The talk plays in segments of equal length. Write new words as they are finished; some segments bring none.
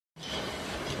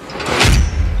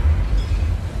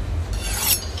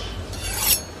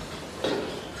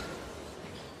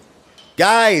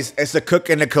Guys, it's the Cook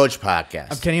and the Coach podcast.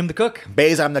 I'm Kenny, I'm the cook.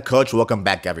 Baeza, I'm the coach. Welcome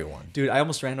back, everyone. Dude, I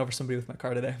almost ran over somebody with my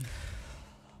car today.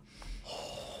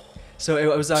 So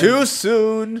it was on, Too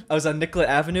soon. I was on Nicollet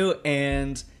Avenue,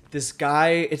 and this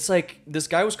guy was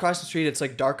crossing the street. It's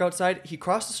like dark outside. He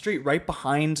crossed the street right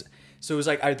behind. So it was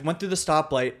like I went through the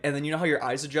stoplight, and then you know how your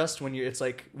eyes adjust when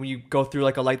you go through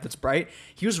like a light that's bright.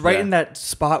 He was right in that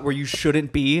spot where you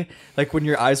shouldn't be, like when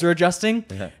your eyes are adjusting.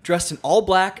 Dressed in all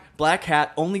black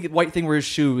hat. Only white thing were his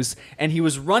shoes, and he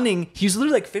was running. He was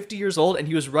literally like 50 years old, and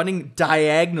he was running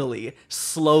diagonally,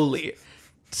 slowly,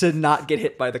 to not get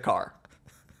hit by the car.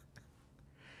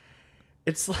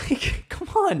 It's like, come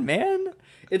on, man.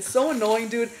 It's so annoying,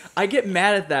 dude. I get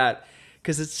mad at that.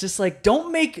 Because it's just like,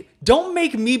 don't make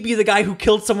me be the guy who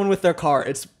killed someone with their car.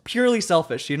 It's purely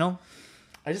selfish, you know?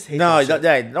 I just hate that shit.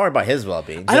 Don't worry about his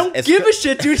well-being. I don't give a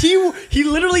shit, dude. He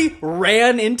literally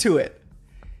ran into it.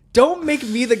 Don't make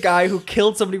me the guy who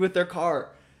killed somebody with their car.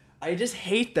 I just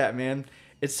hate that, man.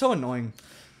 It's so annoying.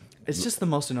 It's just the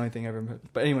most annoying thing ever.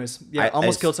 But anyways, yeah,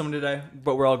 almost killed someone today,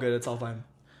 but we're all good. It's all fine.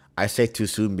 I say too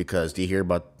soon because do you hear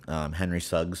about Henry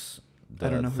Suggs? I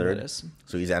don't know who that is.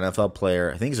 So he's an NFL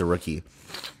player. I think he's a rookie.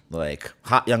 Like,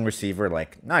 hot young receiver.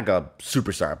 Like, not like a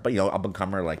superstar, but, you know,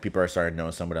 up-and-comer. Like, people are starting to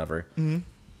notice him, whatever. Mm-hmm.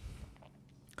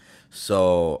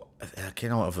 So, I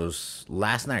can't know if it was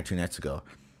last night or 2 nights ago.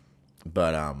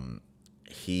 But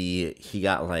he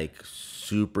got, like,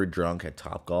 super drunk at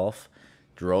Topgolf.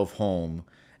 Drove home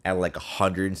at, like,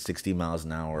 160 miles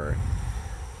an hour.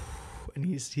 And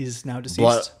he's now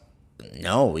deceased?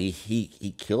 No,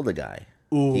 he killed a guy.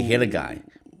 Ooh. He hit a guy.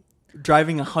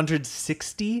 Driving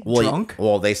 160 drunk?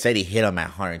 Well, they said he hit him at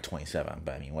 127,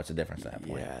 but I mean, what's the difference at that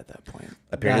point? Yeah, at that point.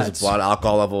 Apparently, his blood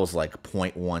alcohol level is like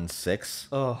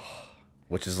 0.16,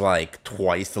 which is like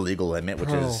twice the legal limit,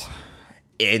 which is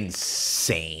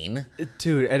insane.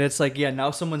 Dude, and it's like, yeah,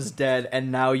 now someone's dead,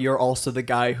 and now you're also the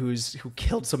guy who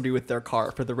killed somebody with their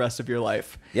car for the rest of your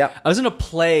life. Yeah. I was in a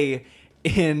play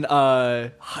in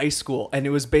high school, and it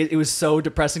was so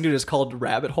depressing, dude. It was called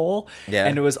Rabbit Hole,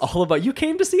 and it was all about, you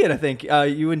came to see it, I think,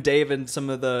 you and Dave and some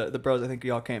of the bros, I think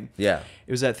you all came. Yeah,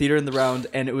 it was at Theater in the Round,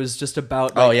 and it was just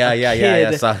about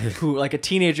who, like a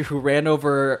teenager who ran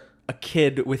over a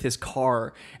kid with his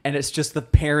car, and it's just the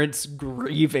parents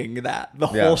grieving that the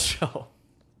whole show.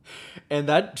 And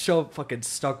that show fucking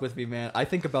stuck with me, man. I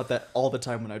think about that all the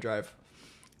time when I drive.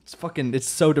 It's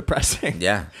so depressing.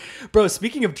 Yeah. Bro,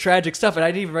 speaking of tragic stuff, and I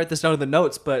didn't even write this down in the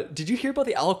notes, but did you hear about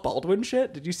the Alec Baldwin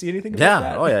shit? Did you see anything about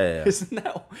that? Oh, yeah. Isn't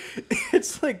that...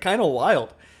 It's like kind of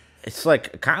wild. It's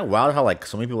like kind of wild how like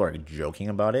so many people are joking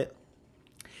about it.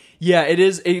 Yeah, it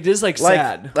is like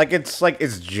sad.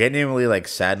 It's genuinely like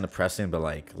sad and depressing, but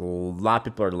like a lot of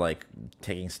people are like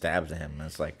taking stabs at him. And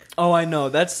it's like, oh, I know.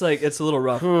 That's like, it's a little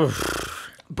rough.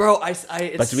 Bro,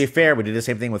 but to be fair, we did the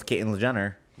same thing with Caitlyn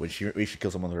Jenner. We should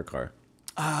kill someone with her car.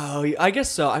 Oh, I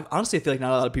guess so. I honestly feel like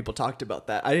not a lot of people talked about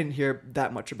that. I didn't hear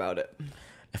that much about it.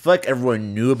 I feel like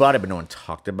everyone knew about it, but no one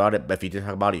talked about it. But if you did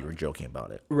talk about it, you were joking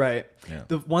about it. Right. Yeah.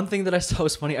 The one thing that I saw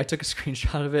was funny. I took a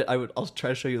screenshot of it. I'll try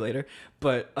to show you later.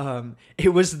 But it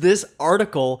was this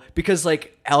article because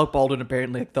like Alec Baldwin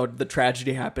apparently the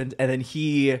tragedy happened, and then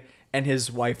he and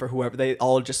his wife or whoever, they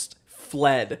all just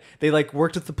fled. They like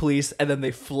worked with the police, and then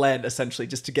they fled essentially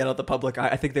just to get out the public eye.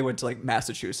 I think they went to like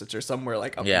Massachusetts or somewhere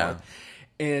like up north.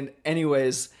 And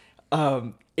anyways,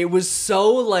 it was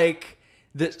so like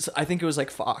this. I think it was like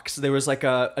Fox. There was like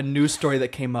a news story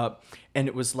that came up, and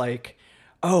it was like,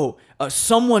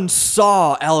 someone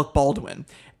saw Alec Baldwin,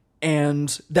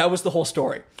 and that was the whole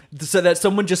story. So that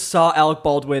someone just saw Alec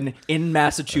Baldwin in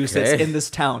Massachusetts in this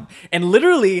town, and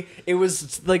literally it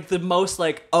was like the most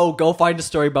like, go find a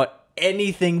story about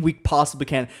anything we possibly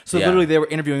can. So literally they were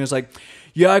interviewing. It was like,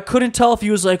 I couldn't tell if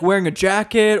he was like wearing a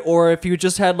jacket or if he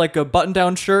just had like a button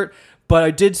down shirt, but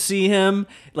I did see him.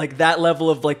 Like that level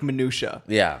of like minutia.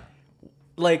 Yeah.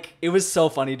 Like it was so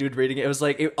funny, dude, reading it. It was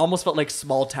like, it almost felt like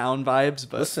small town vibes.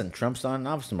 But listen, Trump's not in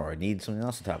office tomorrow. I need something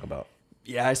else to talk about.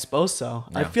 Yeah, I suppose so.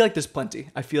 Yeah. I feel like there's plenty.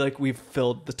 I feel like we've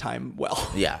filled the time well.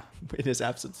 Yeah. In his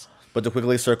absence. But to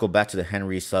quickly circle back to the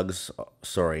Henry Suggs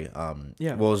story,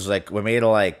 was like what made it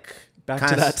like back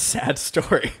to that sad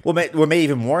story. What made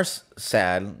even more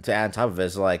sad to add on top of it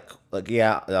is like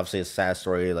obviously a sad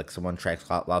story. Like someone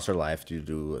lost their life due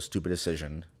to a stupid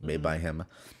decision made by him.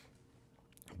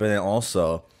 But then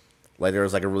also, like there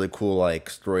was like a really cool like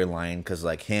storyline because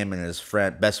like him and his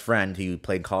best friend he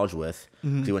played college with,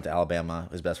 he went to Alabama.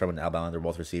 His best friend went to Alabama. They're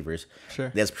both receivers. Sure.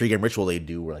 They have this pregame ritual they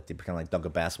do where like they kind of like dunk a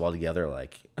basketball together,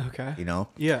 like you know.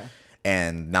 Yeah.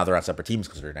 and now they're on separate teams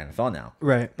because they're in NFL now.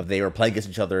 Right. But they were playing against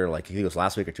each other like I think it was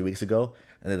last week or 2 weeks ago,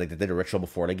 and then like they did a ritual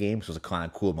before the game, so it was a kind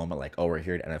of cool moment. Like, oh, we're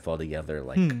here at NFL together.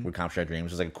 Like we accomplished our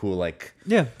dreams. It was like a cool like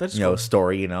that's you know cool.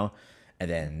 story. You know. And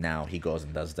then now he goes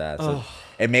and does that. So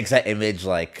it makes that image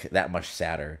like that much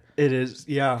sadder. It is,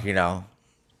 yeah. You know.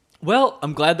 Well,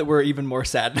 I'm glad that we're even more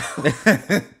sad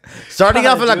now. Starting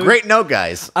off on a great note,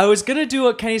 guys. I was gonna do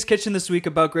a Kenny's Kitchen this week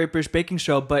about Great British Baking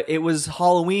Show, but it was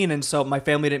Halloween, and so my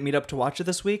family didn't meet up to watch it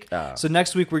this week. So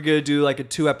next week we're gonna do like a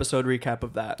 2-episode recap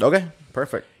of that. Okay,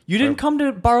 perfect. You didn't come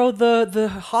to borrow the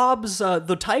Hobbs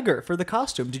the tiger for the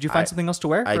costume. Did you find something else to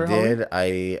wear? I for did.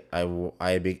 Halloween?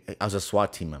 I was a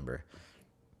SWAT team member.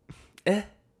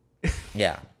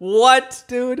 Yeah. What,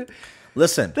 dude?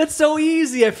 Listen, That's so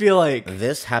easy. I feel like.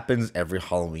 this happens every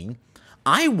Halloween.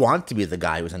 I want to be the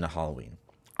guy who's into Halloween.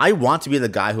 I want to be the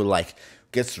guy who like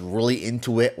gets really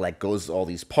into it, like goes to all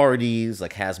these parties,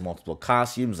 like has multiple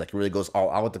costumes, like really goes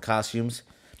all out with the costumes.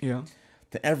 Yeah.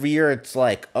 Then every year it's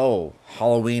like, oh,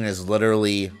 Halloween is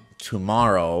literally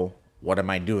tomorrow. What am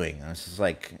I doing? And it's just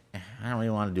like, I don't really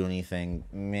want to do anything.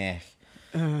 Meh.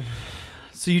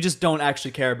 So you just don't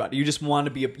actually care about it. You just want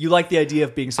to be. You like the idea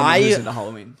of being someone who's into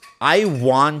Halloween. I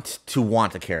want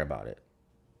to care about it.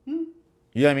 You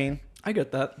know what I mean? I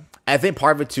get that. I think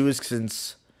part of it too is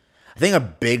since I think a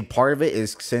big part of it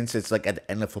is since it's like at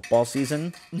the end of football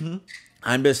season.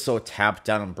 I'm just so tapped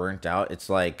out and burnt out. It's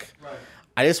like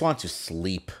I just want to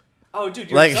sleep. Oh, dude,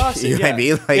 you're Like, exhausted. you know what I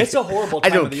mean? Like, it's a horrible I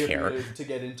time don't of the year care. to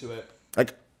get into it.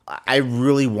 Like I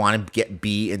really want to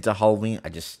be into Halloween. I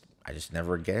just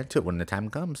never get into it when the time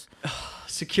comes.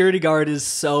 Security guard is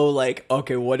so like,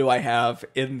 okay, what do I have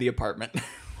in the apartment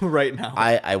right now?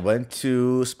 I went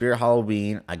to Spirit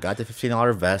Halloween. I got the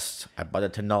 $15 vest. I bought the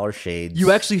 $10 shades.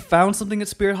 You actually found something at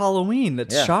Spirit Halloween.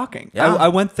 That's Yeah. shocking. Yeah. I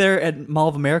went there at Mall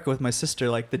of America with my sister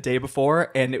like the day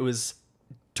before, and it was.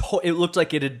 It looked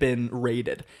like it had been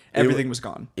raided. Everything was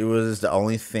gone. It was the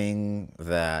only thing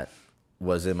that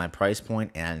was in my price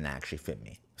point and it didn't actually fit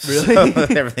me. Really? So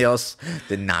everything else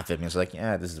did not fit me. I was like,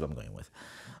 yeah, this is what I'm going with.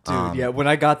 Dude, yeah. When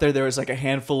I got there was like a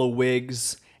handful of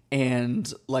wigs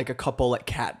and like a couple like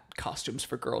cat costumes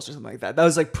for girls or something like that. That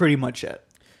was like pretty much it.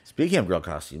 Speaking of girl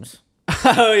costumes,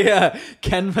 Oh yeah,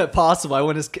 Ken Possible. I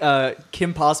went as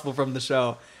Kim Possible from the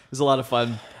show. It was a lot of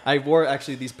fun. I wore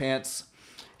actually these pants.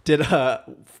 Did a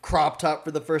crop top for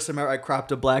the first time ever. I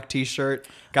cropped a black t-shirt.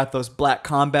 Got those black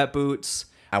combat boots.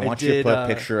 I want you to put a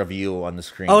picture of you on the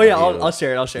screen. Oh yeah, of you. I'll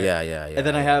share it. I'll share it. Yeah. And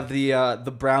then I have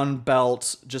the brown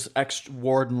belt, just extra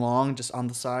ward and long, just on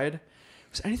the side.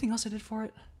 Was there anything else I did for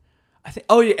it? I think.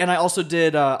 Oh yeah, and I also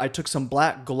did. I took some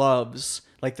black gloves,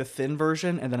 like the thin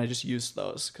version, and then I just used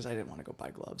those because I didn't want to go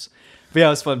buy gloves. But yeah, it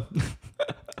was fun.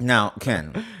 Now,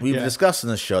 Ken, we've Yeah. discussed in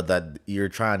the show that you're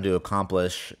trying to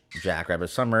accomplish Jackrabbit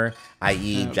Summer,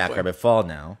 i.e. Jackrabbit Fall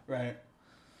now. Right.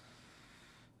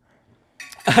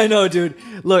 I know, dude.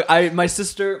 Look, my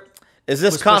sister. Is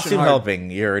this was pushing costume hard.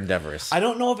 helping your endeavors? I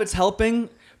don't know if it's helping,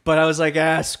 but I was like,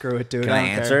 screw it, dude. Can I don't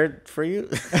answer it for you?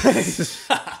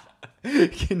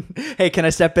 care. Hey, can I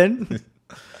step in?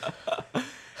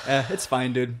 It's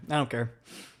fine, dude. I don't care.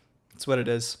 It's what it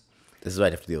is. This is what I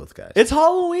have to deal with, guys. It's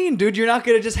Halloween, dude. You're not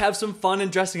gonna just have some fun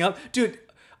and dressing up, dude.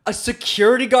 A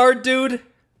security guard, dude.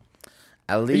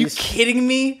 At Are you least, kidding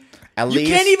me? At You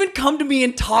least- can't even come to me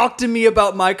and talk to me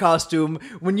about my costume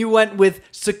when you went with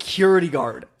security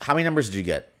guard. how many numbers did you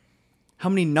get? How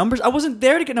many numbers? I wasn't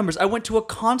there to get numbers. I went to a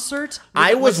concert with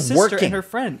I my was sister working. and her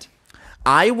friend.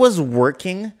 I was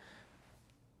working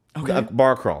Okay. a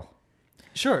bar crawl.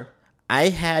 Sure. I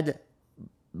had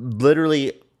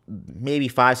literally maybe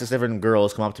 5, 6 different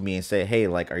girls come up to me and say, "Hey,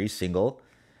 like, are you single?"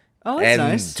 Oh, that's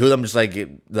And nice. 2 of them just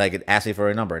like asked me for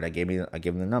a number, and I gave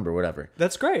them the number, whatever.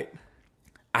 That's great.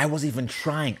 I wasn't even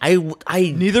trying. I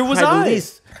Neither was tried I. the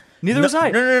least. Neither was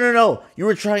I. No. You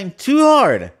were trying too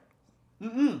hard.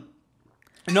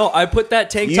 No, I put that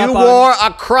tank You top on. wore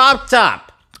a crop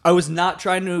top. I was not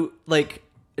trying to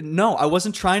no, I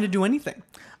wasn't trying to do anything.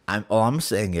 All I'm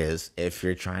saying is, if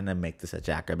you're trying to make this a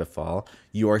Jackrabbit Fall,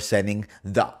 you are sending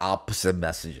the opposite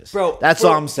messages, Bro, That's for-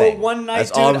 all I'm saying. For one night,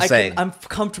 That's dude, all I'm saying. I'm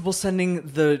comfortable sending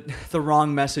the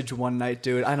wrong message one night,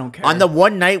 dude. I don't care. On the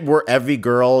one night where every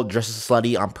girl dresses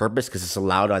slutty on purpose because it's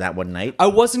allowed on that one night. I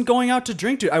wasn't going out to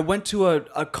drink, dude. I went to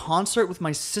a concert with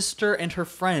my sister and her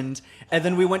friend, and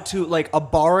then we went to like a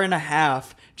bar and a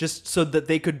half just so that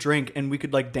they could drink and we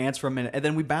could like dance for a minute, and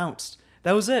then we bounced.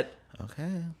 That was it.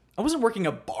 Okay. I wasn't working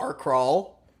a bar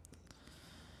crawl.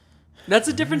 That's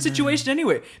a different situation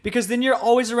anyway, because then you're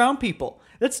always around people.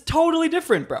 That's totally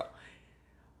different, bro.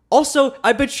 Also,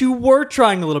 I bet you were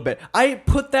trying a little bit. I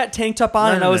put that tank top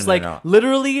on and I was like,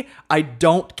 literally, I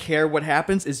don't care what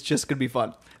happens. It's just going to be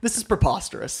fun. This is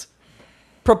preposterous.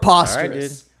 Preposterous. All right,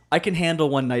 dude. I can handle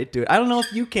one night, dude. I don't know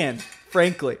if you can,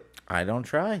 frankly. I don't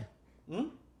try.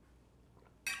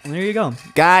 There you go.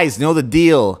 Guys, know the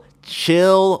deal.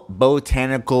 Chill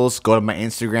Botanicals. Go to my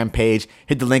Instagram page.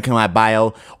 Hit the link in my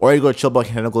bio. Or you go to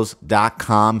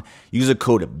chillbotanicals.com. Use the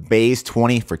code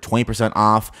BAZE20 for 20%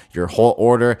 off your whole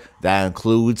order. That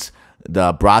includes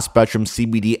the broad spectrum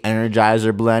CBD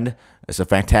Energizer blend. It's a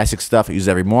fantastic stuff. I use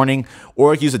it every morning.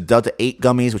 Or you can use the Delta 8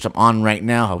 gummies, which I'm on right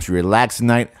now. Helps you relax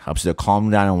tonight. Helps you to calm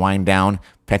down and wind down.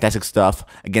 Fantastic stuff.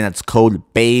 Again, that's code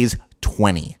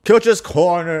BAZE20. Coach's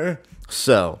Corner.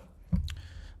 So,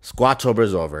 Squattober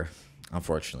is over,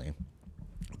 unfortunately.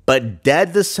 But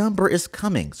Deadcember is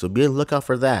coming, so be on the lookout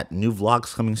for that. New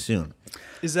vlogs coming soon.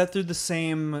 Is that through the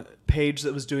same page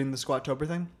that was doing the Squattober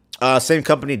thing? Same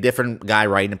company, different guy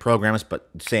writing the programs, but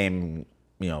same,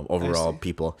 overall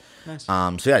people. Nice.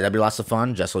 So yeah, that'd be lots of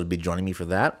fun. Jess will be joining me for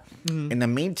that. In the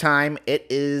meantime, it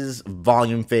is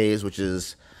volume phase, which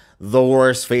is the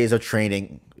worst phase of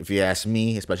training, if you ask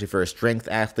me, especially for a strength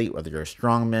athlete, whether you're a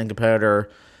strongman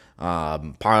competitor,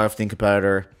 powerlifting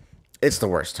competitor. It's the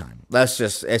worst time.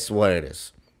 It's what it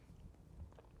is.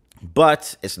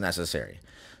 But it's necessary.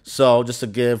 So just to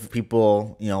give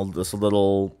people, just a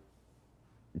little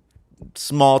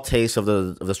small taste of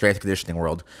the strength and conditioning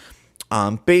world.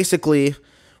 Basically,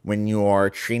 when you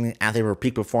are training athlete for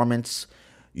peak performance,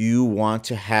 you want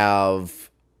to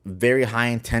have very high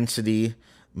intensity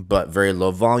but very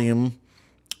low volume.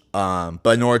 But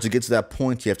in order to get to that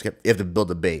point, you have to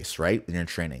build a base, right, in your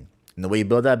training. And the way you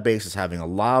build that base is having a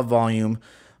lot of volume,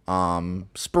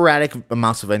 sporadic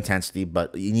amounts of intensity,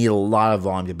 but you need a lot of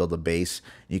volume to build a base.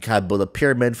 You kind of build a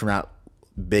pyramid from that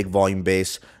big volume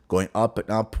base, going up and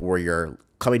up, where you're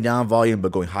coming down volume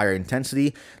but going higher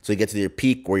intensity. So you get to your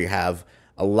peak where you have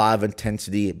a lot of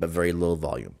intensity but very low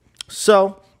volume.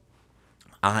 So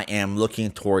I am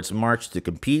looking towards March to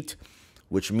compete,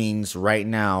 which means right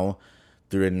now,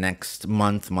 through the next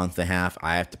month and a half,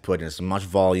 I have to put in as much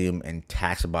volume and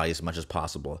tax the body as much as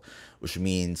possible, which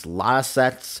means a lot of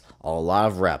sets, a lot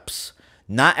of reps.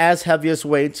 Not as heavy as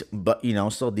weight, but,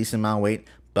 still a decent amount of weight,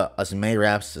 but as many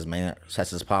reps, as many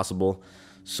sets as possible.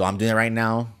 So I'm doing it right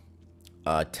now.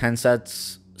 10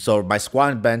 sets. So my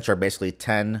squat and bench are basically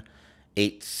 10,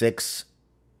 8, 6,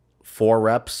 4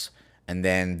 reps. And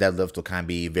then deadlift will kind of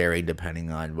be varied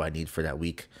depending on what I need for that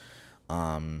week.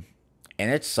 And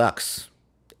it sucks.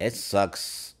 It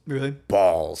sucks. Really?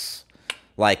 Balls.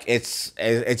 Like, it's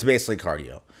basically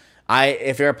cardio.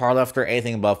 If you're a powerlifter,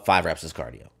 anything above 5 reps is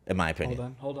cardio, in my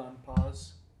opinion. Hold on.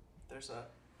 Pause. There's a...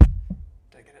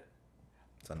 Did I get it?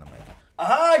 It's on the mic.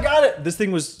 Aha, I got it. This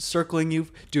thing was circling you.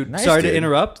 Dude, Nice, sorry dude. to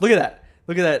interrupt. Look at that.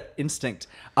 Look at that instinct.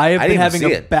 I have been having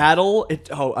a battle.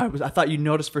 I thought you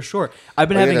noticed for sure. I've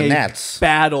been having a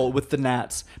battle with the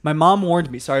gnats. My mom warned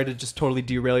me. Sorry to just totally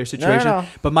derail your situation. No.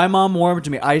 But my mom warned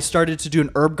me. I started to do an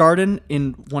herb garden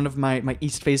in one of my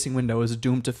east-facing windows,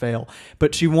 doomed to fail.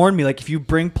 But she warned me, if you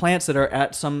bring plants that are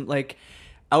at some,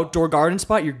 outdoor garden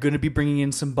spot, you're going to be bringing in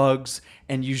some bugs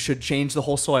and you should change the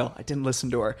whole soil. I didn't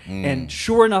listen to her. And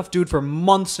sure enough, dude, for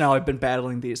months now, I've been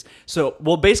battling these. So,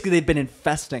 basically they've been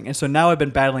infesting. And so now I've been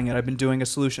battling it. I've been doing a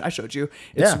solution. I showed you.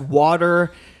 It's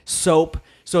water, soap.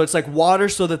 So it's like water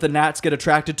so that the gnats get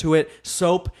attracted to it.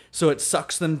 Soap so it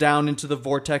sucks them down into the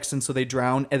vortex and so they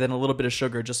drown. And then a little bit of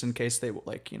sugar just in case they,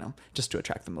 just to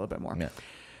attract them a little bit more. Yeah.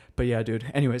 But yeah, dude.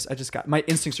 Anyways, my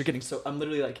instincts are getting so I'm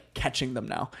literally catching them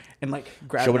now and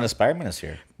grabbing. Show when the Spider-Man is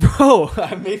here. Bro,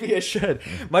 maybe I should.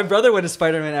 My brother went to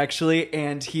Spider-Man actually,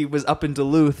 and he was up in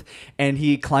Duluth, and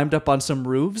he climbed up on some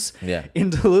roofs in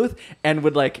Duluth and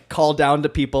would call down to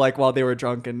people while they were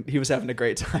drunk, and he was having a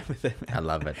great time with it. I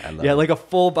love it. Yeah, a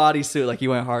full body suit, he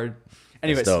went hard.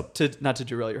 Anyways, not to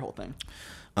derail your whole thing.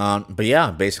 But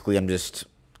yeah, basically I'm just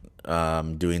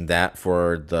doing that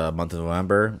for the month of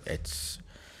November.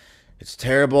 It's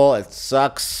terrible. It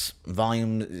sucks.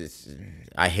 Volume,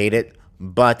 I hate it,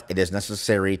 but it is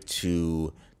necessary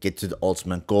to get to the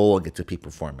ultimate goal and get to peak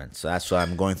performance. So that's what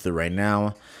I'm going through right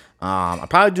now. I'll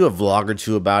probably do a vlog or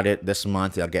two about it this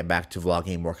month. I'll get back to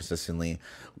vlogging more consistently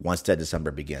once that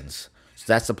December begins. So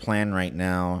that's the plan right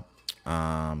now.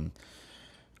 Gonna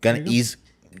ease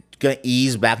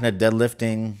back into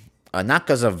deadlifting. Not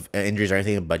because of injuries or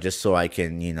anything, but just so I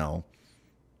can,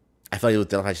 I feel like with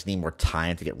that I just need more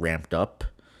time to get ramped up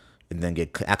and then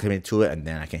get acclimated to it, and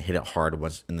then I can hit it hard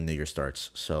once in the new year starts.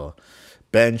 So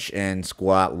bench and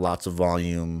squat, lots of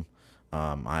volume.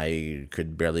 I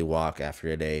could barely walk after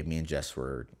a day. Me and Jess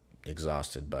were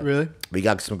exhausted, but Really? we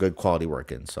got some good quality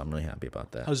work in, so I'm really happy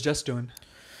about that. How's Jess doing?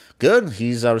 Good.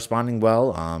 He's responding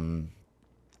well.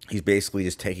 He's basically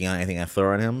just taking on anything I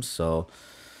throw at him. So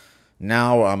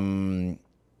now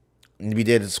we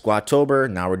did Squattober.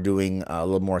 Now we're doing a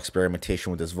little more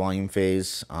experimentation with this volume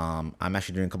phase. I'm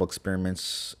actually doing a couple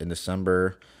experiments in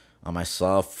December on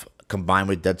myself, combined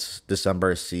with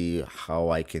Deadcember, to see how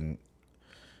I can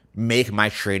make my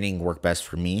training work best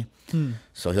for me.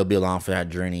 So he'll be along for that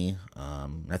journey.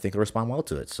 I think he'll respond well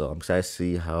to it. So I'm excited to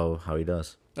see how he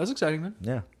does. That's exciting, man.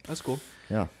 Yeah. That's cool.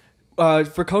 Yeah.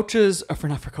 For Kenny's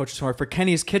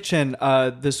Kitchen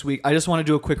this week, I just want to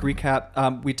do a quick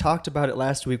recap. We talked about it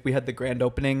last week. We had the grand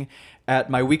opening at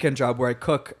my weekend job where I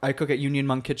cook. I cook at Union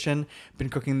Hmong Kitchen. Been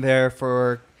cooking there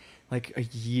for like a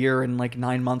year and like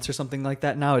 9 months or something like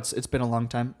that now. It's been a long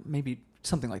time. Maybe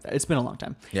something like that. It's been a long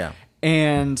time. Yeah.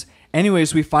 And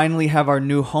anyways, we finally have our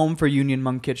new home for Union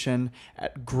Hmong Kitchen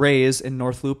at Graze in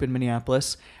North Loop in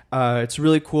Minneapolis. It's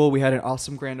really cool. We had an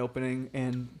awesome grand opening,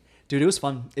 and dude, it was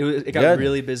fun. It got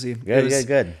really busy.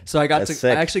 Good. So I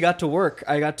actually got to work.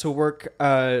 I got to work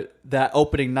that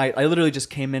opening night. I literally just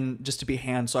came in just to be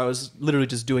hands. So I was literally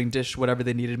just doing whatever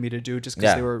they needed me to do, just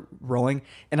because they were rolling.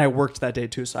 And I worked that day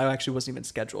too. So I actually wasn't even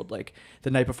scheduled. Like the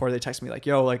night before, they texted me like,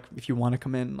 "Yo, like if you want to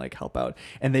come in, like help out."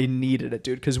 And they needed it,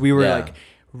 dude, because we were like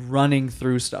running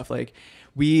through stuff. Like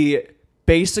we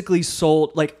basically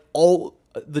sold like all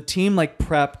the team like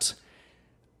prepped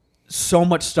so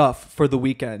much stuff for the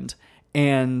weekend,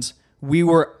 and we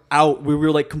were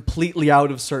like completely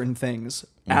out of certain things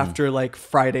after like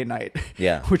Friday night,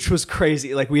 which was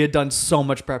crazy. Like we had done so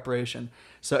much preparation,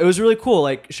 so it was really cool.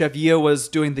 Like Chef Yeo was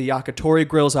doing the yakitori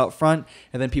grills out front,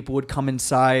 and then people would come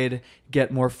inside,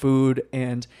 get more food.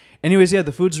 And anyways,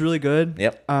 the food's really good.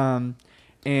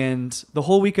 And the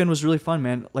whole weekend was really fun,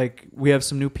 man. Like we have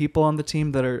some new people on the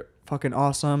team that are fucking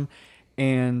awesome,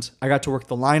 and I got to work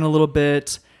the line a little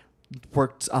bit.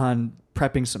 Worked on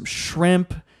prepping some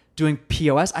shrimp, doing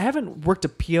POS. I haven't worked a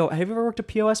POS. Have you ever worked a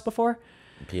POS before?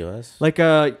 POS? Like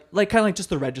kind of like just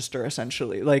the register,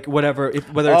 essentially. Like whether it's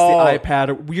the iPad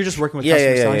or you're just working with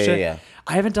customers selling shit. Yeah.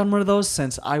 I haven't done one of those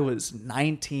since I was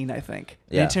 19, I think.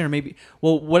 Yeah. 19 or maybe.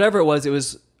 Well, whatever it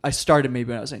was I started maybe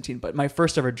when I was 19, but my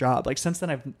first ever job. Like since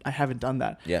then I haven't done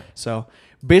that. Yeah. So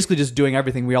basically just doing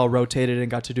everything. We all rotated and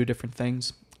got to do different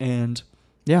things. And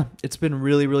yeah, it's been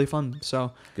really, really fun.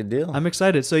 So good deal. I'm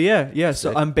excited. So yeah.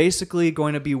 So I'm basically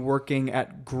going to be working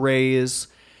at Graze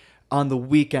on the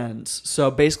weekends. So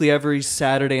basically every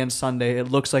Saturday and Sunday, it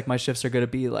looks like my shifts are going to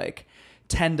be like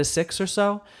 10 to 6 or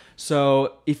so.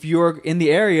 So if you're in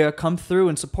the area, come through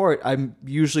and support. I'm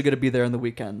usually going to be there on the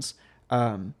weekends.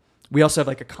 We also have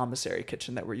like a commissary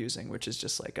kitchen that we're using, which is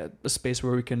just like a space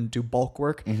where we can do bulk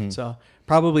work. So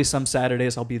probably some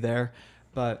Saturdays I'll be there.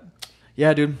 But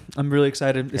yeah, dude, I'm really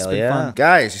excited. It's been fun.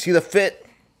 Guys, you see the fit?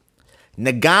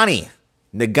 Nagani.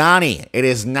 It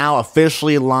is now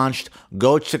officially launched.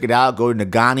 Go check it out. Go to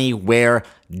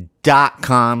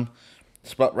NaganiWear.com.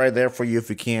 Spot right there for you if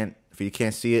you can't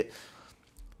see it.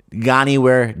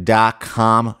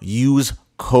 NaganiWear.com. Use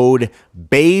code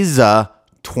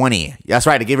Baeza20. That's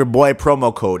right. I gave your boy a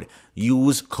promo code.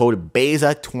 Use code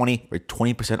Baeza20 for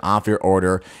 20% off your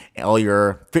order. All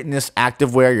your fitness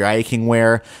activewear, your hiking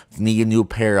wear. If you need a new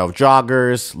pair of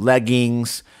joggers,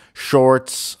 leggings,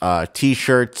 shorts,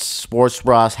 t-shirts, sports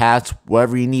bras, hats,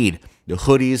 whatever you need. The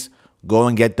hoodies, go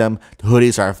and get them. The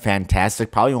hoodies are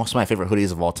fantastic. Probably one of my favorite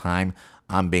hoodies of all time.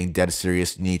 I'm being dead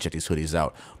serious. You need to check these hoodies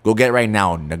out. Go get it right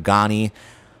now. Nagani.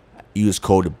 Use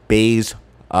code Baeza20.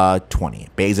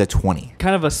 Baeza20.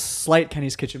 Kind of a slight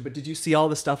Kenny's Kitchen, but did you see all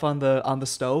the stuff on the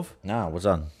stove? No, what's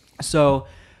on? So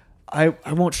I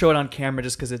won't show it on camera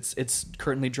just because it's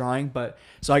currently drying, but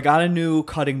so I got a new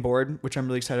cutting board, which I'm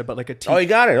really excited about, like a teak. Oh, you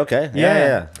got it. Okay.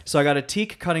 Yeah. So I got a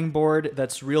teak cutting board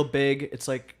that's real big. It's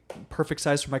like perfect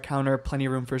size for my counter, plenty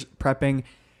of room for prepping.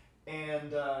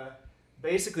 And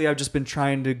basically I've just been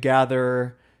trying to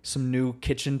gather some new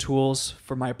kitchen tools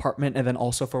for my apartment and then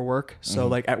also for work. So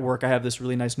like at work, I have this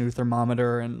really nice new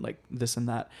thermometer and like this and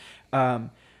that.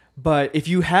 But if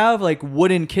you have like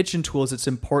wooden kitchen tools, it's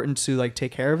important to like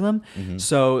take care of them.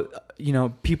 So,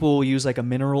 people will use like a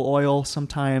mineral oil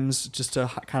sometimes just to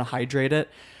kind of hydrate it.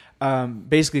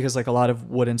 Basically because like a lot of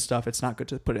wooden stuff, it's not good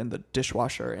to put it in the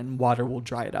dishwasher and water will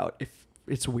dry it out. If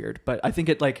it's weird, but I think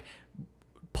it like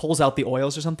pulls out the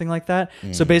oils or something like that.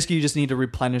 So basically you just need to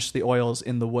replenish the oils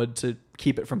in the wood to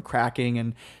keep it from cracking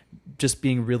and just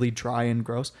being really dry and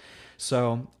gross.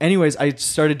 So anyways, I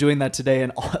started doing that today,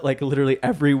 and like literally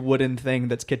every wooden thing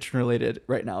that's kitchen related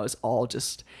right now is all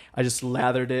I just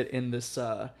lathered it in this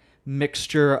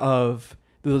mixture of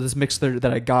this mixer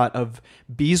that I got of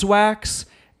beeswax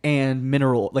and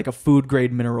mineral, like a food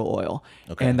grade mineral oil.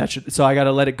 Okay. And so I got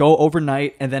to let it go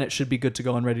overnight, and then it should be good to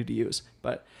go and ready to use.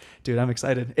 But dude, I'm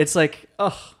excited. It's like,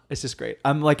 it's just great.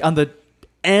 I'm like on the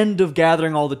end of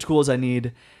gathering all the tools I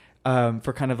need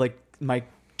for kind of like my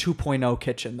 2.0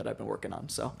 kitchen that I've been working on.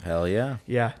 So hell yeah.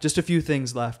 Yeah, just a few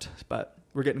things left, but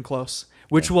we're getting close.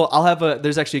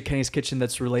 There's actually a Kenny's Kitchen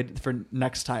that's related for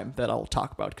next time that I'll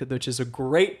talk about, which is a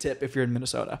great tip if you're in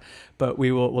Minnesota. But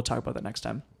we'll talk about that next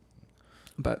time.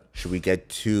 But should we get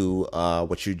to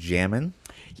Whatchu Jammin?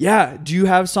 Yeah. Do you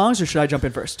have songs, or should I jump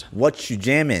in first? Whatchu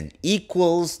Jammin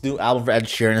equals new album for Ed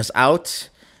Sheeran is out,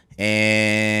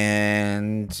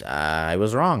 and I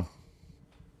was wrong.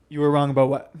 You were wrong about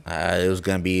what? It was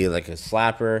gonna be like a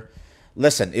slapper.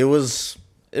 Listen, it was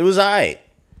alright.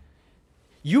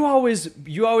 You always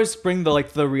bring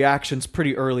the reactions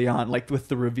pretty early on, like with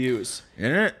the reviews.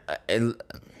 The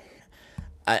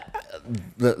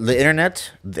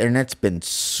internet's been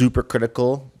super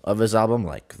critical of his album.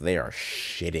 Like, they are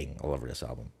shitting all over this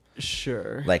album.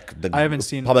 Sure. Like, I haven't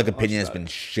seen public opinion has been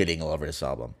shitting all over this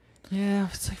album. Yeah,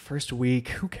 it's like first week.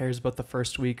 Who cares about the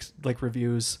first week's like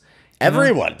reviews?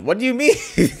 Everyone. What do you mean?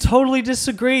 Totally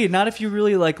disagree. Not if you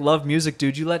really like love music,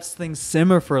 dude. You let things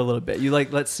simmer for a little bit. You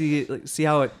let's see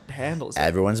how it handles it.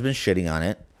 Everyone's been shitting on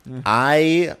it.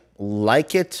 I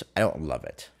like it. I don't love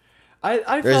it.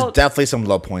 There's definitely some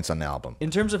low points on the album. In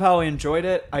terms of how I enjoyed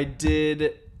it, I did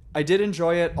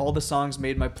enjoy it. All the songs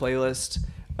made my playlist.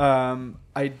 The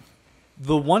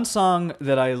one song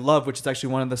that I love, which is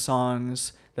actually one of the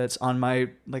songs that's on my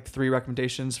like 3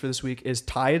 recommendations for this week, is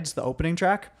Tides, the opening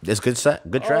track. It's good track,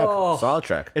 solid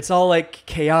track. It's all like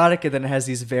chaotic, and then it has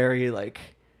these very like,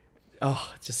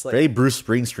 just like very Bruce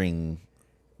Springsteen.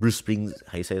 Bruce Springs,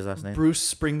 how you say his last name?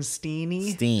 Bruce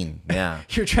Springsteen. Steen, yeah.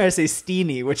 You're trying to say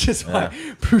Steeny, which is why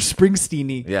Bruce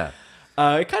Springsteeny. Yeah.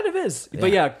 It kind of is,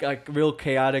 but yeah, like real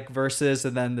chaotic verses,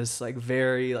 and then this like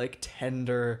very like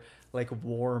tender, like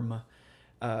warm.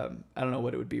 I don't know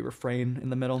what it would be, refrain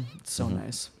in the middle. It's so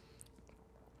nice.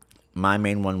 My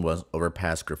main one was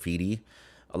Overpass Graffiti.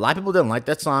 A lot of people didn't like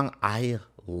that song.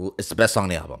 It's the best song on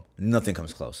the album. Nothing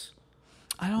comes close.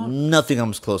 Nothing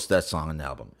comes close to that song on the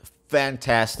album.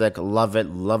 Fantastic. Love it.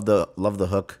 Love the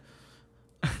hook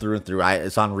through and through.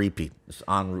 It's on repeat. It's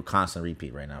on constant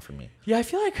repeat right now for me. Yeah, I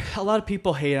feel like a lot of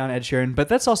people hate on Ed Sheeran, but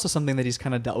that's also something that he's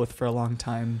kind of dealt with for a long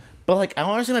time. But like, I don't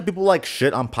understand that people like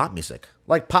shit on pop music.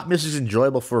 Like, pop music is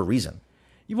enjoyable for a reason.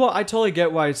 Well, I totally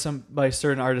get why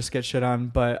certain artists get shit on,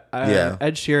 but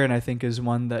Ed Sheeran, I think, is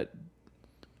one that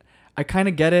I kind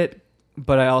of get it,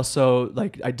 but I also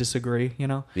I disagree.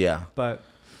 Yeah.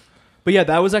 But yeah,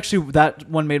 that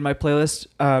one made my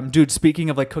playlist. Dude, speaking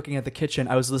of like cooking at the kitchen,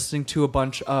 I was listening to a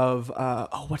bunch of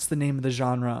what's the name of the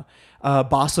genre?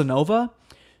 Bossanova.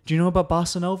 Do you know about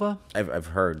bossanova? I've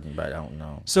heard, but I don't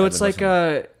know. So it's like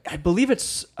I believe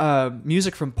it's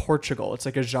music from Portugal. It's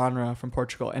like a genre from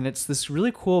Portugal, and it's this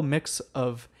really cool mix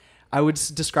of, I would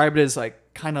describe it as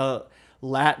like kind of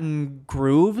Latin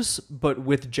grooves, but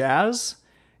with jazz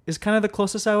is kind of the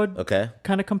closest I would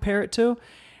kind of compare it to.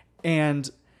 And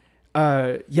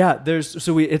it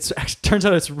turns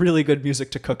out it's really good music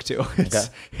to cook to.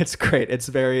 It's great. It's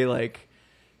very like,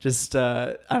 just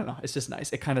I don't know. It's just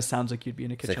nice. It kind of sounds like you'd be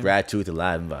in a kitchen. It's like Ratatouille with a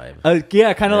Latin vibe.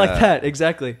 Yeah, kind of like that.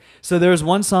 Exactly. So there's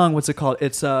one song. What's it called?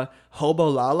 It's Hobo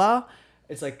Lala.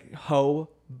 It's like Ho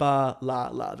Ba La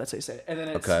La. That's how you say it. And then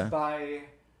it's by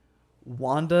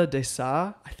Wanda de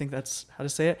Sa. I think that's how to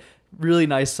say it. Really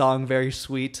nice song. Very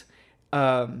sweet.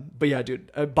 But yeah,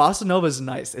 dude, bossa nova is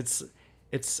nice. It's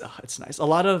nice. A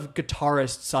lot of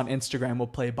guitarists on Instagram will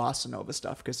play bossa nova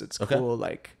stuff because it's cool.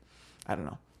 Like, I don't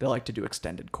know. They like to do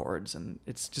extended chords, and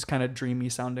it's just kind of dreamy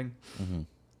sounding.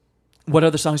 Mm-hmm. What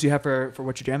other songs do you have for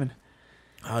Whatchu Jammin?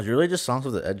 It's really just songs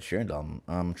with the Ed Sheeran album.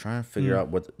 I'm trying to figure out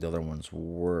what the other ones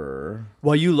were.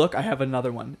 While you look, I have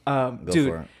another one. Go dude,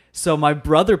 for it. So my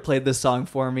brother played this song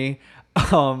for me.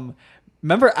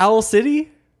 Remember Owl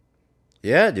City?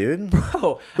 Yeah, dude.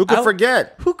 Bro. Who could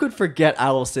forget? Who could forget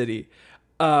Owl City?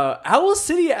 Owl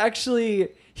City, actually,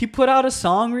 he put out a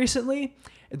song recently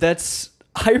that's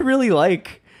I really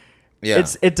like. Yeah.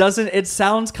 It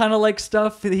sounds kind of like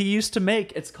stuff that he used to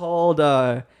make. It's called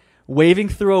Waving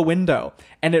Through a Window.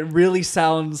 And it really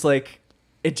sounds like,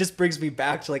 it just brings me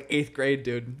back to like 8th grade,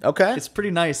 dude. Okay. It's pretty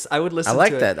nice. I would listen to it.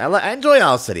 I like that. I enjoy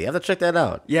Owl City. I have to check that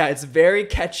out. Yeah, it's very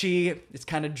catchy. It's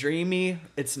kind of dreamy.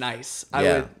 It's nice.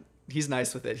 He's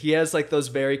nice with it. He has like those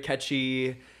very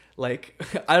catchy, like,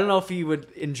 I don't know if he would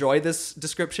enjoy this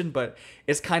description, but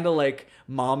it's kind of like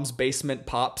mom's basement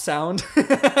pop sound.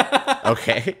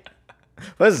 Okay.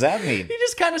 What does that mean? He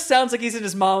just kind of sounds like he's in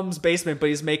his mom's basement, but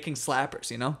he's making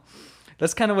slappers, you know?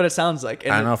 That's kind of what it sounds like.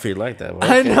 And I don't know if you'd like that.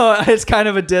 I know it's kind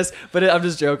of a diss, but I'm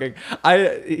just joking.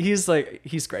 He's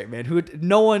great, man.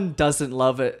 No one doesn't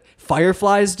love it.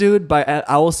 Fireflies, dude, by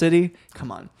Owl City.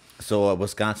 Come on. So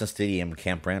Wisconsin Stadium,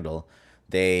 Camp Randall,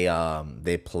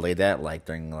 they played that like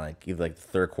during like either like the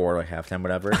third quarter, like halftime,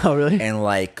 whatever. Oh, really? And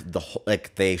like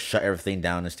they shut everything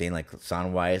down and staying like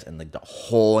sound wise, and like the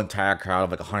whole entire crowd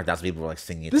of like 100,000 people were like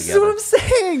singing it This together. is what I'm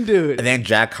saying, dude. And then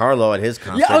Jack Harlow at his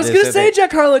concert. Yeah, I was gonna say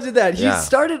Jack Harlow did that. He Yeah.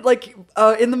 started like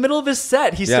in the middle of his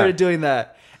set. He started doing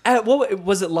that. At what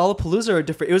was it, Lollapalooza or a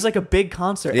different? It was like a big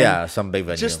concert. Yeah, and some big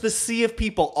venue. just the sea of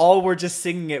people, all were just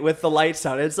singing it with the lights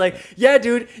on. It's like, yeah,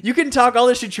 dude, you can talk all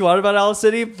the shit you want about Owl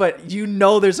City, but you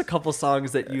know there's a couple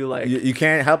songs that you like. You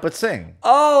can't help but sing.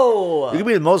 Oh, You can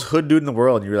be the most hood dude in the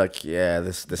world, and you're like, yeah,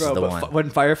 this is the one. When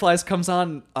Fireflies comes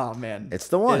on, oh man, It's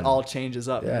the one. It all changes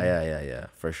up. Yeah, man. yeah,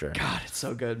 for sure. God, it's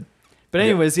so good. But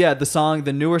anyways, yeah,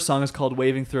 the newer song is called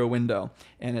 "Waving Through a Window,"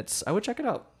 and I would check it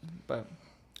out. But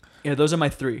yeah, those are my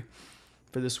 3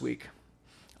 for this week.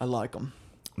 I like them.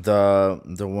 The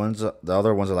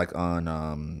other ones I like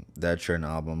on the Ed Sheeran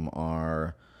album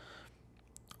are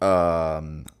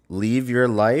 "Leave Your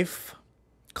Life,"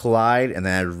 "Collide," and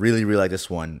then I really like this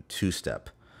one, "Two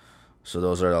Step." So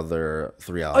those are the other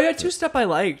 3 albums. Oh yeah, Two Step I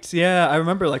liked. Yeah, I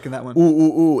remember liking that one.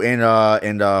 Ooh,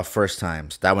 and First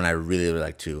Times. That one I really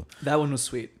like too. That one was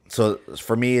sweet. So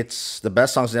for me, it's the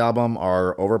best songs on the album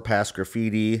are "Overpass,"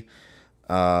 "Graffiti,"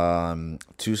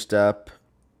 "Two Step,"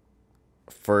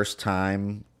 First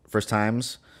Times,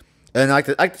 and I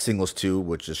like the singles too,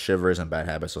 which is "Shivers" and "Bad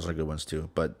Habits." Those are good ones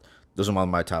too. But those are one of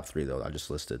my top 3 though. I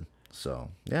just listed. So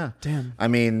yeah, Damn. I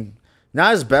mean,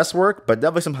 not his best work, but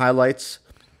definitely some highlights.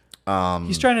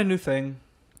 He's trying a new thing.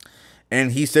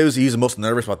 And he says he's the most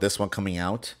nervous about this one coming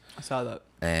out, I saw that.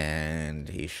 and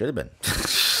he should have been.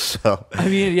 So I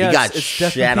mean, yeah, he got it's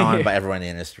shat definitely- on by everyone in the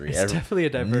industry. It's definitely a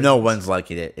divergence. No one's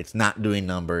liking it. It's not doing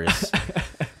numbers.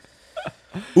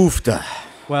 Oofta.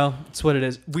 Well, it's what it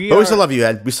is. But we still love you,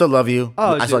 Ed. We still love you.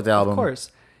 Oh, I still like the album. Of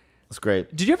course. It's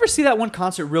great. Did you ever see that one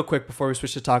concert real quick before we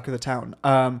switch to Talk of the Town?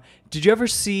 Did you ever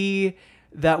see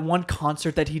that one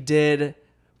concert that he did?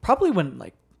 Probably when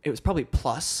it was probably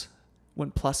Plus,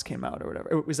 when Plus came out or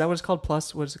whatever. Is that what it's called?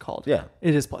 Plus? What is it called? Yeah.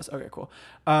 It is Plus. Okay, cool.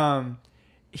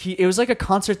 It was like a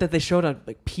concert that they showed on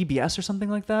like PBS or something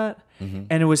like that, and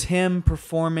it was him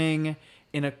performing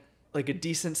in a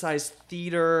decent sized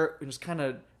theater. It was kind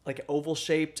of like oval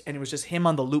shaped, and it was just him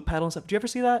on the loop pedal and stuff. Did you ever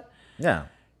see that? Yeah.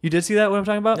 You did see that, what I'm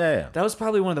talking about? Yeah. That was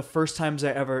probably one of the first times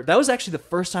that was actually the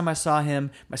first time I saw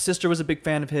him. My sister was a big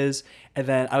fan of his. And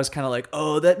then I was kind of like,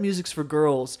 oh, that music's for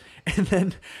girls. And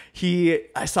then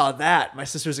I saw that. My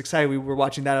sister was excited. We were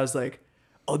watching that. I was like,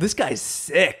 oh, this guy's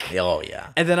sick. Oh, yeah.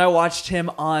 And then I watched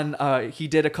him on, he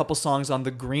did a couple songs on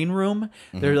The Green Room.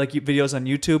 They're like videos on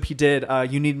YouTube. He did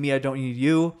You Need Me, I Don't Need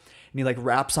You. And he like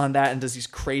raps on that and does these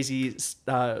crazy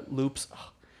loops.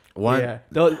 Yeah.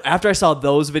 After I saw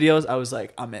those videos, I was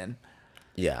like, I'm in.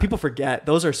 Yeah. People forget.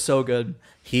 Those are so good.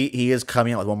 He is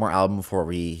coming out with one more album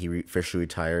before he officially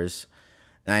retires.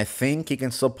 And I think he can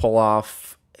still pull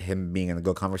off him being in a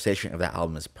good conversation if that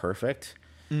album is perfect.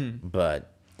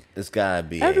 But it's gotta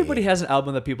be. Everybody has an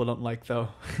album that people don't like, though.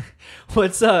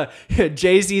 What's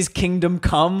Jay-Z's Kingdom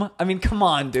Come? I mean, come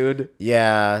on, dude.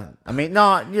 Yeah. I mean,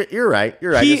 no, you're right.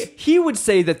 You're right. He would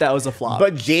say that was a flop.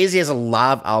 But Jay-Z has a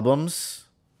lot of albums.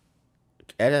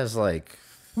 Ed has like.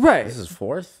 Right. This is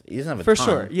 4th. He doesn't have a For ton.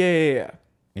 sure. Yeah.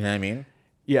 You know what I mean?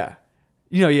 Yeah.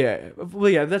 Yeah. Well,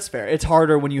 yeah, that's fair. It's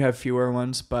harder when you have fewer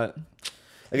ones, but.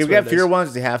 Like if you have fewer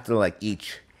ones, they have to like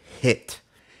each hit.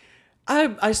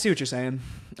 I see what you're saying.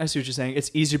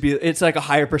 It's easier it's like a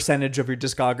higher percentage of your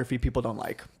discography people don't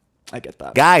like. I get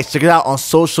that. Guys, check it out on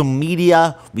social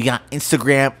media. We got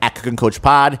Instagram at Cookin' Coach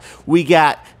Pod. We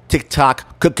got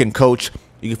TikTok, Cookin' Coach.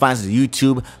 You can find us on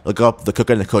YouTube. Look up the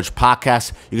Cookin' Coach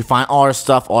podcast. You can find all our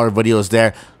stuff, all our videos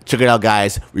there. Check it out,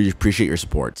 guys. We appreciate your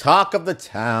support. Talk of the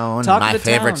Town. My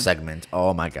favorite segment.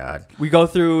 Oh, my God. We go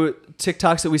through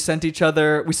TikToks that we sent each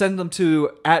other. We send them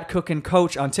to at Cookin'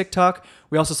 Coach on TikTok.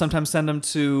 We also sometimes send them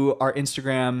to our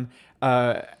Instagram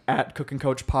at Cookin'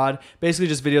 Coach Pod. Basically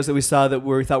just videos that we saw that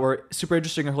we thought were super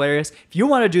interesting or hilarious. If you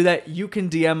want to do that, you can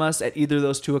DM us at either of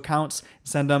those 2 accounts.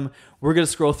 Send them. We're going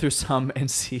to scroll through some and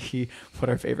see what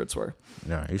our favorites were.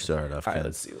 No, you started off. All right,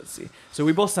 let's see. So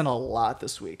we both sent a lot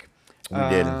this week. We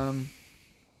did. All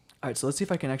right, so let's see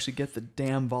if I can actually get the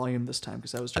damn volume this time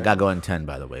because I was. I got going 10,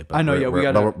 by the way. But I know, we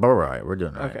got. But we're all right. We're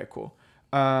doing all right. Okay, cool.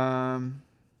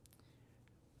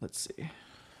 Let's see.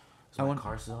 Is my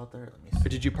car still out there? Let me see.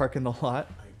 Did you park in the lot?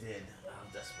 I did. Out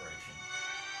of desperation.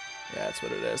 Yeah, that's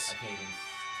what it is. I can't even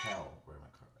tell where my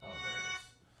car. Oh,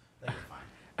 there it is. You're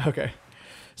fine. Okay.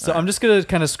 So I'm just gonna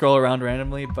kind of scroll around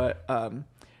randomly, but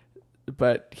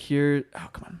here. Oh,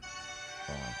 come on.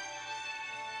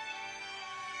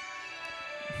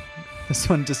 This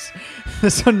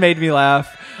one made me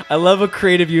laugh. I love a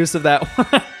creative use of that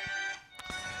one.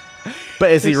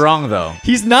 But is he wrong though?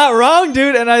 He's not wrong,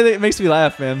 dude, and it makes me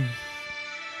laugh, man.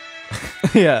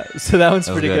 Yeah, so that one's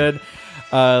pretty good.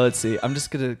 Let's see. I'm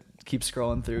just gonna keep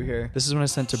scrolling through here. This is one I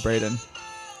sent to Brayden.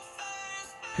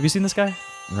 Have you seen this guy?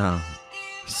 No.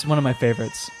 He's one of my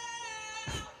favorites.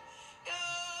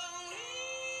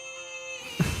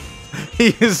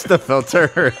 He used the filter.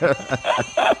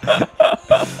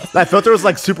 That filter was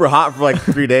like super hot for like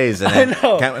 3 days, and I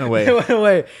know. It went away. It went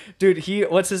away, dude.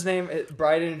 What's his name?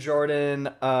 Bryden Jordan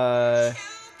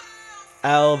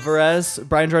Alvarez.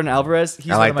 Brian Jordan Alvarez. He's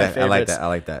one of my favorites. I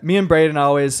like that. Me and Brayden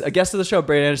always, a guest of the show,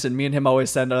 Brayden Anderson. Me and him always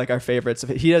send like our favorites.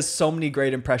 He has so many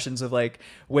great impressions of like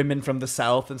women from the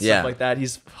South and stuff like that.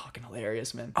 He's fucking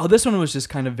hilarious, man. Oh, this one was just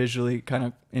kind of visually kind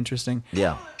of interesting.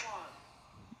 Yeah.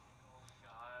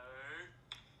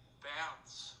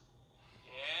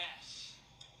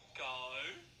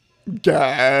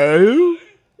 Go.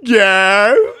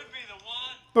 Go.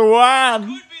 The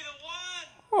one.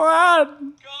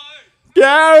 One.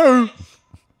 Go.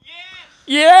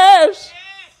 Yes.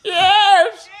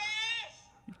 Yes.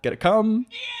 Gotta come.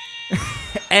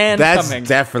 And that's coming.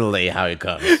 Definitely how he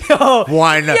comes. Oh,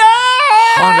 100%.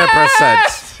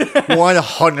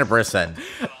 100%.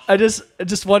 I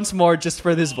just once more, just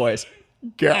for this voice.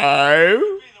 Go.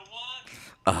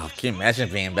 Oh, can you imagine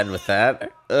being in bed with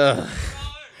that? Ugh.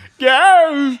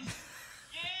 Go.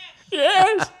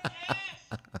 Yes.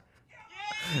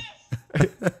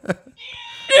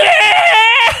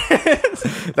 Yes.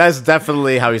 That's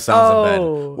definitely how he sounds in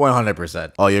bed.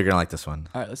 100%. Oh, you're gonna like this one.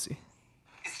 All right, let's see.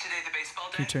 Is today the baseball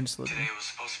day? Can you turn slowly? Today was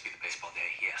supposed to be the baseball day,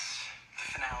 yes.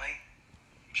 The finale,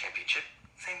 championship,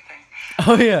 same thing.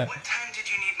 Oh yeah. What time did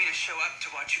you need me to show up to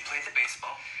watch you play the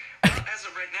baseball? Well, as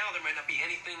of right now, there might not be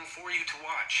anything for you to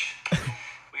watch.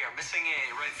 We are missing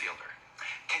a right fielder.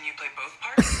 Can you play both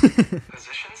parts?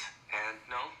 Positions? And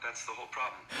no, that's the whole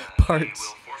problem. Parts. We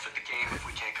will forfeit the game if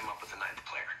we can't come up with a ninth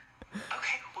player.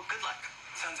 Okay, well, good luck.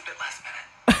 Sounds a bit last minute.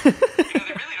 They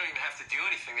really don't even have to do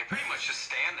anything. They pretty much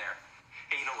just stand there.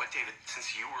 Hey, you know what, David?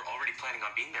 Since you were already planning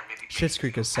on being there, maybe Schitt's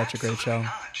Creek is such a great show.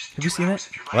 Have you Have seen it?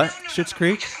 What? Schitt's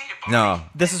Creek? No.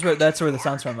 That's where the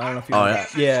sound's from. I don't know if you Oh, know yeah.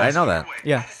 that. Yeah. I know that.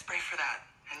 Yeah. Spray for that.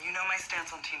 And you know my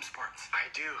stance on team sports. I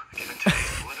do. Given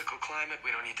today's political climate,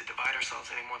 we don't need to divide ourselves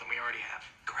any more than we already have.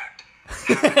 Correct.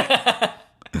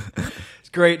 It's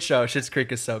a great show. Schitt's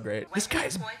Creek is so great. This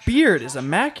guy's beard is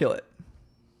immaculate.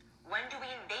 When do we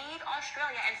invade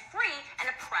Australia and free an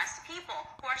oppressed people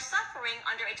who are suffering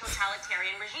under a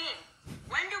totalitarian regime?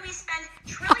 When do we spend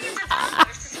trillions of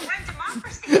dollars to spread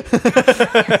democracy in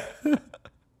Australia?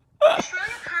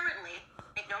 Australia currently,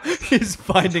 make no mistake, He's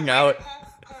finding out.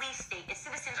 police state. Its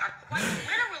citizens are quite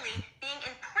literally being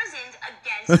imprisoned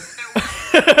against their will.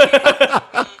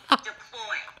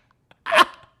 Deploy.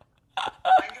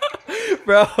 When do we deploy?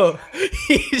 Bro,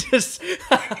 he just...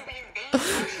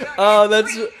 Oh,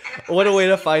 that's... What a way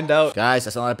to find out. Guys,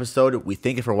 that's another episode. We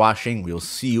thank you for watching. We will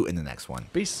see you in the next one.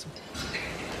 Peace.